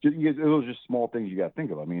those are just small things you got to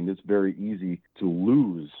think of. It's very easy to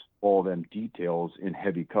lose all them details in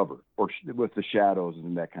heavy cover or with the shadows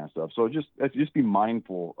and that kind of stuff. So just be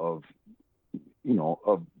mindful of,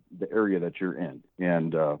 of the area that you're in.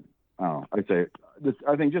 And I'd say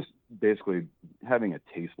I think just basically having a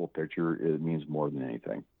tasteful picture, it means more than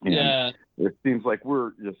anything. And yeah. It seems like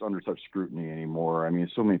we're just under such scrutiny anymore.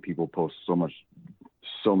 So many people post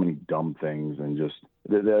so many dumb things, and just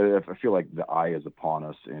I feel like the eye is upon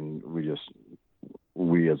us, and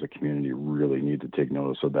we as a community really need to take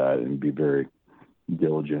notice of that and be very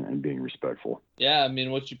diligent and being respectful. Yeah,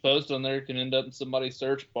 what you post on there can end up in somebody's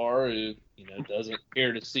search bar who, doesn't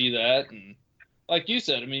care to see that. And like you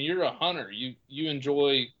said, I mean, you're a hunter. You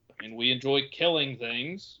enjoy. I mean, we enjoy killing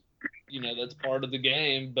things. That's part of the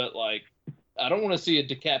game. But like, I don't want to see a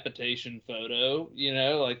decapitation photo.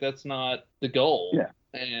 Like that's not the goal. Yeah.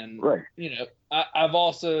 And right.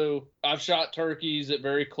 I've shot turkeys at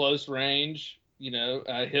very close range.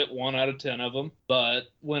 I hit 1 out of 10 of them. But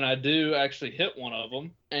when I do actually hit one of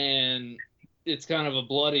them and it's kind of a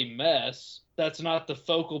bloody mess, that's not the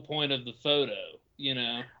focal point of the photo,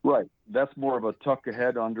 Right. That's more of a tuck a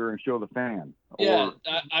head under and show the fan. Yeah,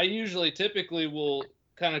 I usually typically will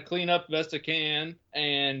kind of clean up best I can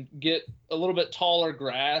and get a little bit taller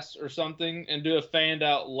grass or something and do a fanned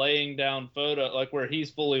out laying down photo, like where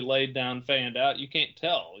he's fully laid down, fanned out. You can't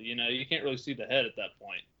tell, you can't really see the head at that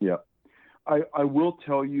point. Yeah. I will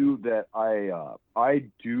tell you that I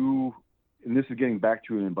do, and this is getting back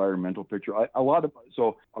to an environmental picture. I'll kind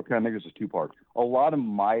of make this a two-part. A lot of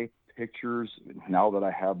my pictures, now that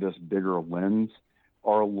I have this bigger lens,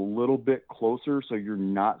 are a little bit closer, so you're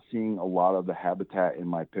not seeing a lot of the habitat in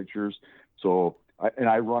my pictures. So,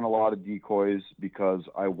 I run a lot of decoys because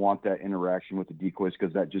I want that interaction with the decoys,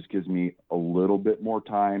 because that just gives me a little bit more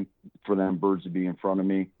time for them birds to be in front of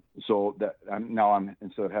me. So that I'm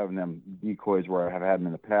instead of having them decoys where I have had them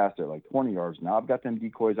in the past at like 20 yards, now I've got them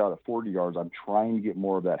decoys out at 40 yards. I'm trying to get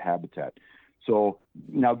more of that habitat. So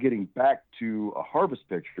now getting back to a harvest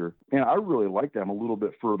picture, and I really like them a little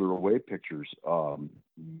bit further away pictures. And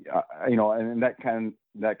that kind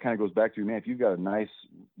of goes back to, man, if you've got a nice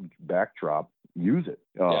backdrop, use it,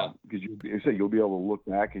 because you'll be able to look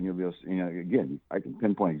back and you'll be able to, again, I can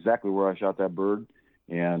pinpoint exactly where I shot that bird,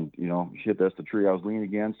 and shit, that's the tree I was leaning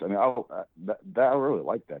against. I mean, I really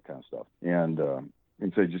like that kind of stuff, and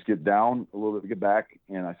so just get down a little bit, get back,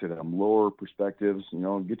 and I said lower perspectives,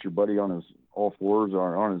 get your buddy on his all fours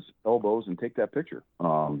or on his elbows and take that picture.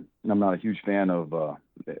 And I'm not a huge fan of what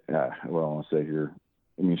I want to say here.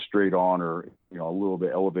 I mean, straight on or a little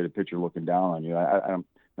bit elevated picture looking down on you. I'm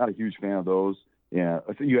not a huge fan of those. Yeah,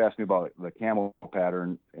 you asked me about the camel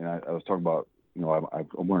pattern, and I was talking about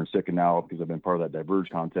I'm wearing Sika now because I've been part of that Diverge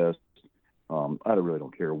contest. I really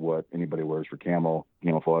don't care what anybody wears for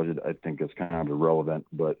camouflage. I think it's kind of irrelevant,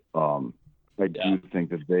 but I do think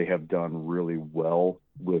that they have done really well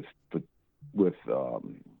with how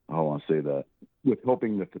I want to say that, with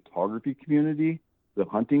helping the photography community, the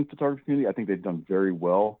hunting photography community. I think they've done very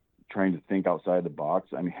well trying to think outside the box.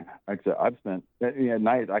 I mean, like I said, I've spent at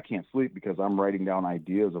night, I can't sleep because I'm writing down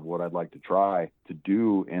ideas of what I'd like to try to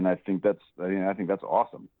do. And I think that's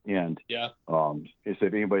awesome. And if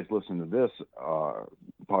anybody's listening to this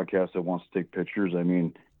podcast that wants to take pictures, I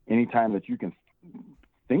mean, anytime that you can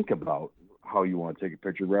think about how you want to take a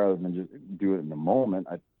picture rather than just do it in the moment,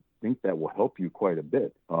 I think that will help you quite a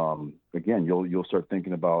bit. Again, you'll start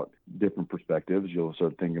thinking about different perspectives. You'll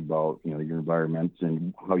start thinking about your environments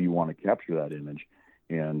and how you want to capture that image.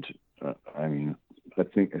 And I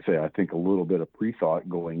think a little bit of pre-thought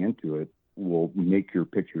going into it will make your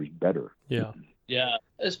pictures better. Yeah. Yeah.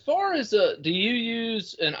 As far as do you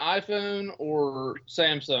use an iPhone or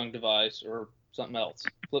Samsung device or something else?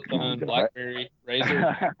 Flip phone, BlackBerry,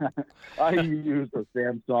 Razor? I use a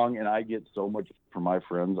Samsung, and I get so much from my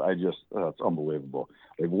friends. It's unbelievable.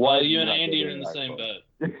 Like, well, you and Andy are in the same boat.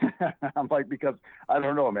 I'm like, because I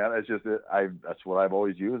don't know, man. It's just that's what I've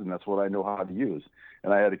always used, and that's what I know how to use.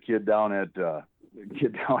 And I had a kid down at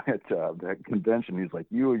that convention. He's like,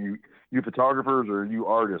 you photographers or you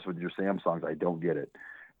artists with your Samsungs? I don't get it.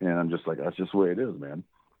 And I'm just like, that's just the way it is, man.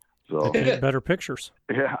 So take better pictures.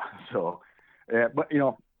 Yeah. So. But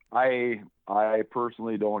I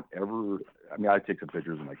personally don't ever. I mean, I take some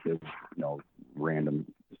pictures of my kids, random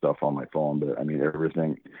stuff on my phone. But I mean,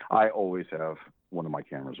 everything. I always have one of my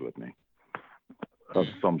cameras with me of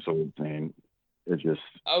some sort of thing. It's just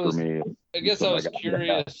for me. I guess I was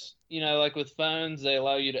curious. Like with phones, they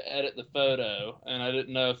allow you to edit the photo, and I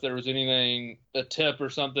didn't know if there was a tip or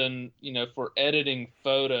something, for editing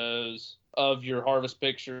photos of your harvest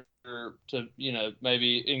picture to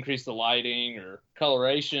maybe increase the lighting or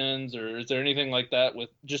colorations, or is there anything like that with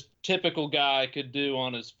just typical guy could do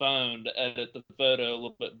on his phone to edit the photo a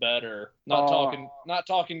little bit better? Not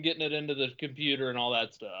talking getting it into the computer and all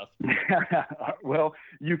that stuff. Well,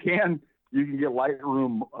 you can get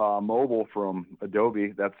Lightroom mobile from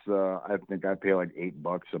Adobe. That's I think I pay like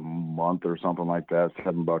 $8 a month or something like that,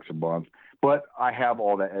 $7 a month. But I have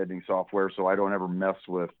all that editing software, so I don't ever mess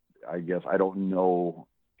with. I guess I don't know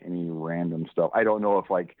any random stuff. I don't know if,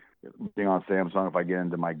 like, being on Samsung, if I get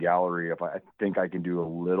into my gallery, if I think I can do a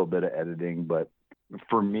little bit of editing, but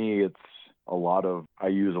for me, it's a lot of, I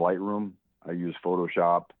use Lightroom, I use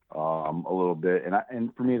Photoshop, a little bit.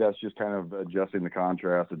 And for me, that's just kind of adjusting the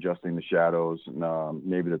contrast, adjusting the shadows, and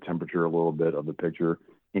maybe the temperature a little bit of the picture.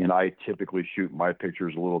 And I typically shoot my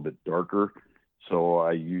pictures a little bit darker. So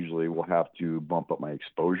I usually will have to bump up my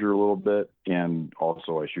exposure a little bit. And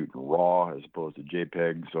also I shoot in RAW as opposed to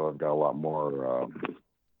JPEG. So I've got a lot more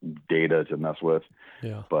data to mess with.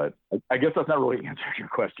 Yeah. But I guess that's not really answering your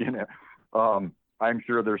question. I'm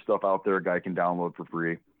sure there's stuff out there a guy can download for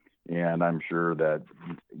free. And I'm sure that,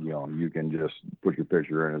 you can just put your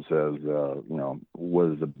picture in and it says, what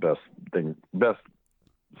is the best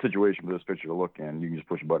situation for this picture to look in. You can just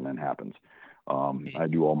push a button and it happens. I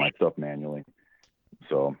do all my stuff manually.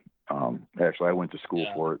 So actually I went to school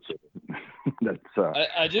for it. So that's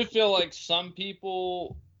I do feel like some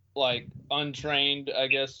people, like untrained, I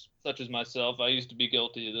guess, such as myself, I used to be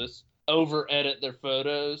guilty of this, over edit their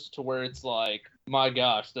photos to where it's like, my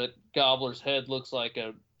gosh, that gobbler's head looks like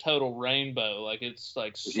a total rainbow. Like it's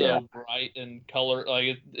like so bright and color,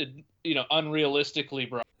 like it unrealistically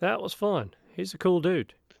bright. That was fun. He's a cool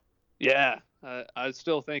dude. Yeah, I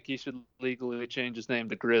still think he should legally change his name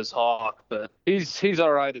to Grizz Hawk, but he's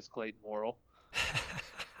all right as Clayton Worrell.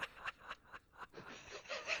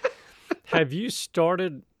 Have you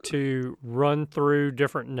started to run through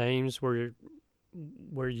different names where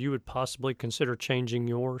you would possibly consider changing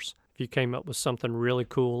yours if you came up with something really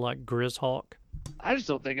cool like Grizz Hawk? I just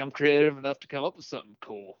don't think I'm creative enough to come up with something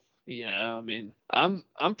cool. I mean,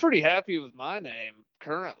 I'm pretty happy with my name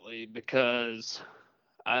currently because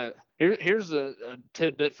here's a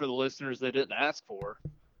tidbit for the listeners they didn't ask for.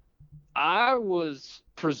 I was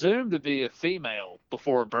presumed to be a female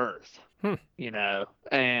before birth,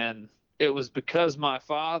 and it was because my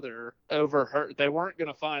father overheard, they weren't going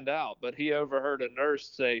to find out, but he overheard a nurse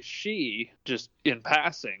say she just in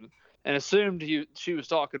passing and assumed she was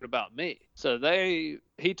talking about me. So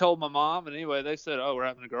he told my mom, and anyway, they said, oh, we're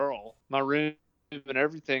having a girl. My room and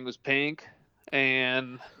everything was pink.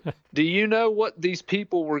 And do you know what these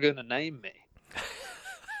people were going to name me?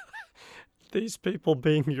 These people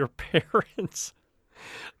being your parents?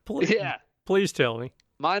 Please tell me.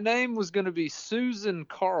 My name was going to be Susan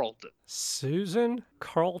Carlton. Susan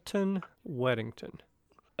Carlton Weddington.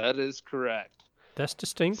 That is correct. That's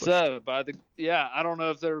distinguished. So I don't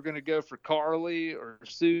know if they were going to go for Carly or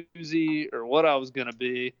Susie or what I was going to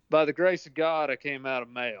be. By the grace of God, I came out of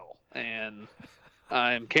male, and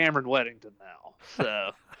I am Cameron Weddington now.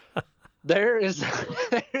 So there is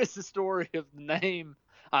a story of the name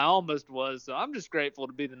I almost was. So I'm just grateful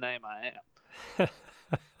to be the name I am.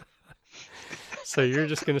 So you're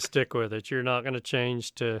just going to stick with it. You're not going to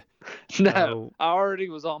change to... No, I already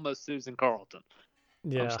was almost Susan Carlton.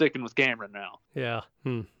 Yeah. I'm sticking with Cameron now. Yeah.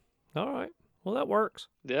 All right. Well, that works.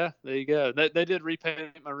 Yeah, there you go. They did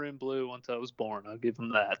repaint my room blue once I was born. I'll give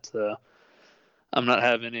them that. I'm not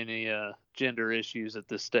having any gender issues at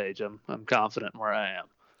this stage. I'm confident where I am.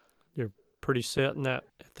 You're pretty set in that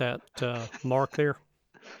mark there?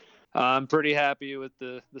 I'm pretty happy with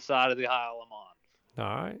the side of the aisle I'm on.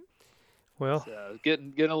 All right. Well, so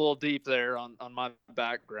getting a little deep there on my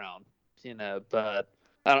background, but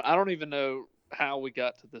I don't even know how we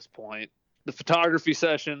got to this point. The photography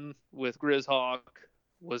session with Grizz Hawk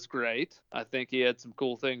was great. I think he had some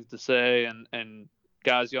cool things to say, and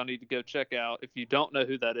guys, y'all need to go check out. If you don't know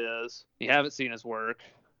who that is, you haven't seen his work,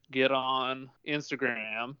 get on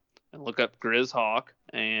Instagram and look up Grizz Hawk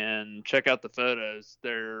and check out the photos.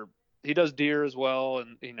 He does deer as well,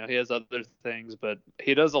 and he has other things, but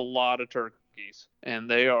he does a lot of turkeys, and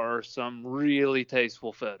they are some really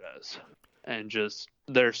tasteful photos, and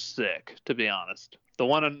they're sick, to be honest. The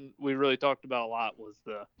one we really talked about a lot was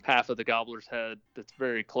the half of the gobbler's head that's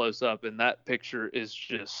very close up, and that picture is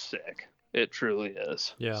just sick. It truly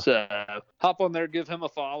is. Yeah. So hop on there, give him a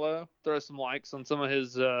follow, throw some likes on some of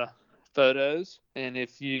his photos, and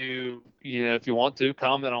if you want to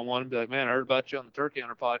comment on one and be like, man, I heard about you on the Turkey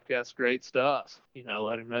Hunter podcast, great stuff.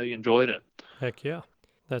 Let him know you enjoyed it. Heck yeah.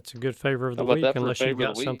 That's a good favor of the week, unless you've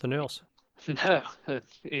got something else. No, if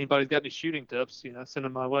anybody's got any shooting tips, send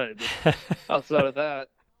them my way. But outside of that,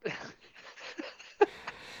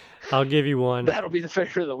 I'll give you one. That'll be the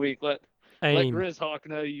favor of the week. Let Aim. Grizz Hawk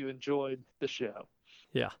know you enjoyed the show.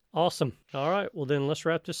 Yeah, awesome. All right, well then let's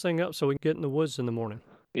wrap this thing up so we can get in the woods in the morning.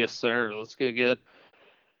 Yes, sir. Let's get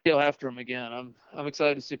go after him again. I'm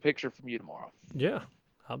excited to see a picture from you tomorrow. Yeah,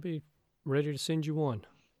 I'll be ready to send you one.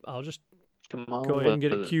 I'll just go ahead and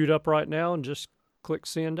get it queued up right now and just click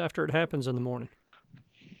send after it happens in the morning.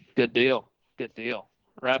 Good deal.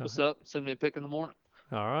 Wrap us up. Send me a pic in the morning.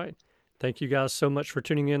 All right. Thank you guys so much for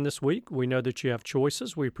tuning in this week. We know that you have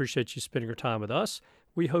choices. We appreciate you spending your time with us.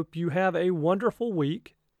 We hope you have a wonderful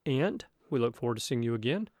week, and we look forward to seeing you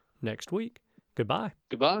again next week. Goodbye.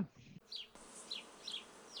 Goodbye.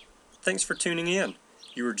 Thanks for tuning in.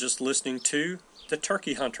 You were just listening to the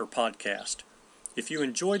Turkey Hunter Podcast. If you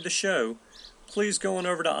enjoyed the show, please go on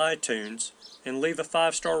over to iTunes and leave a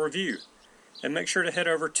 5-star review. And make sure to head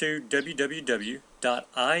over to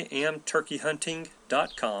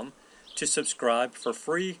www.iamturkeyhunting.com to subscribe for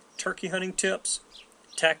free turkey hunting tips,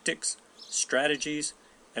 tactics, strategies,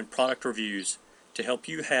 and product reviews to help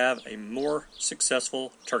you have a more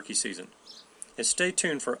successful turkey season. And stay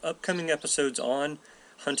tuned for upcoming episodes on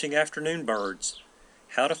hunting afternoon birds,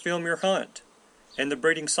 how to film your hunt, and the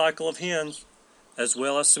breeding cycle of hens, as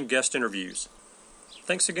well as some guest interviews.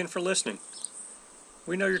 Thanks again for listening.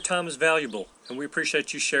 We know your time is valuable, and we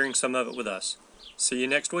appreciate you sharing some of it with us. See you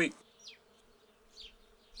next week.